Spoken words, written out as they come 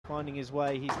finding his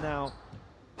way. He's now,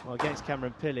 well, against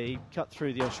Cameron Pilley, cut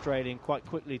through the Australian quite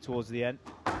quickly towards the end.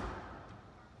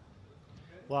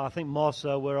 Well, I think more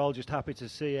so we're all just happy to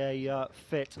see a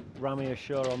fit Ramy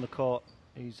Ashura on the court.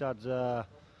 He's had a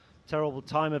terrible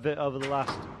time of it over the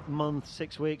last month,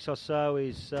 6 weeks or so.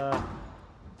 He's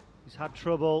had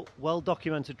trouble,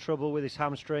 well-documented trouble with his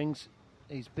hamstrings.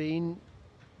 He's been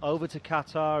over to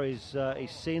Qatar.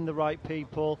 He's seen the right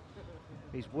people.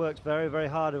 He's worked very, very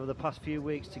hard over the past few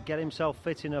weeks to get himself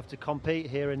fit enough to compete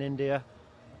here in India.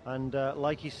 And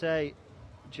like you say,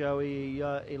 Joey,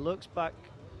 he looks back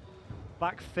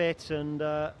fit and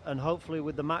hopefully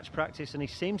with the match practice, and he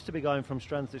seems to be going from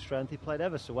strength to strength. He played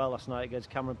ever so well last night against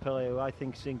Cameron Pilley, who I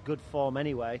think is in good form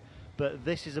anyway. But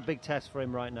this is a big test for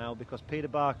him right now because Peter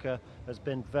Barker has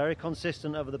been very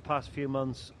consistent over the past few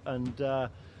months, and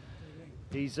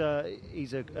he's a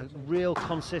real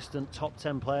consistent top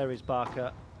 10 player, is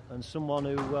Barker, and someone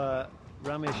who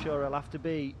Ramy Ashura will have to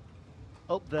be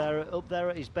up there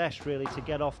at his best really to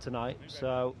get off tonight.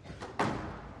 So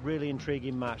really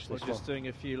intriguing match this one. Just doing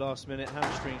a few last-minute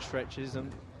hamstring stretches,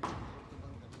 and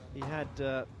he had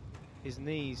his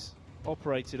knees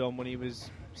operated on when he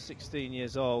was 15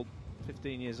 years old,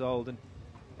 and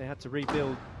they had to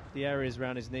rebuild the areas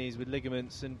around his knees with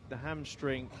ligaments, and the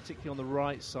hamstring, particularly on the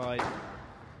right side,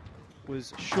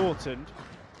 was shortened,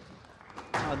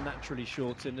 unnaturally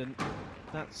shortened, and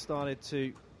that started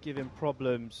to give him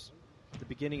problems at the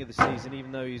beginning of the season,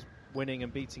 even though he's winning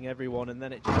and beating everyone, and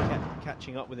then it just kept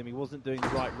catching up with him. He wasn't doing the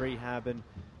right rehab and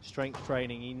strength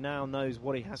training. He now knows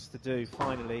what he has to do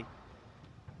finally,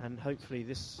 and hopefully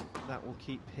that will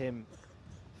keep him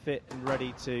fit and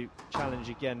ready to challenge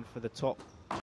again for the top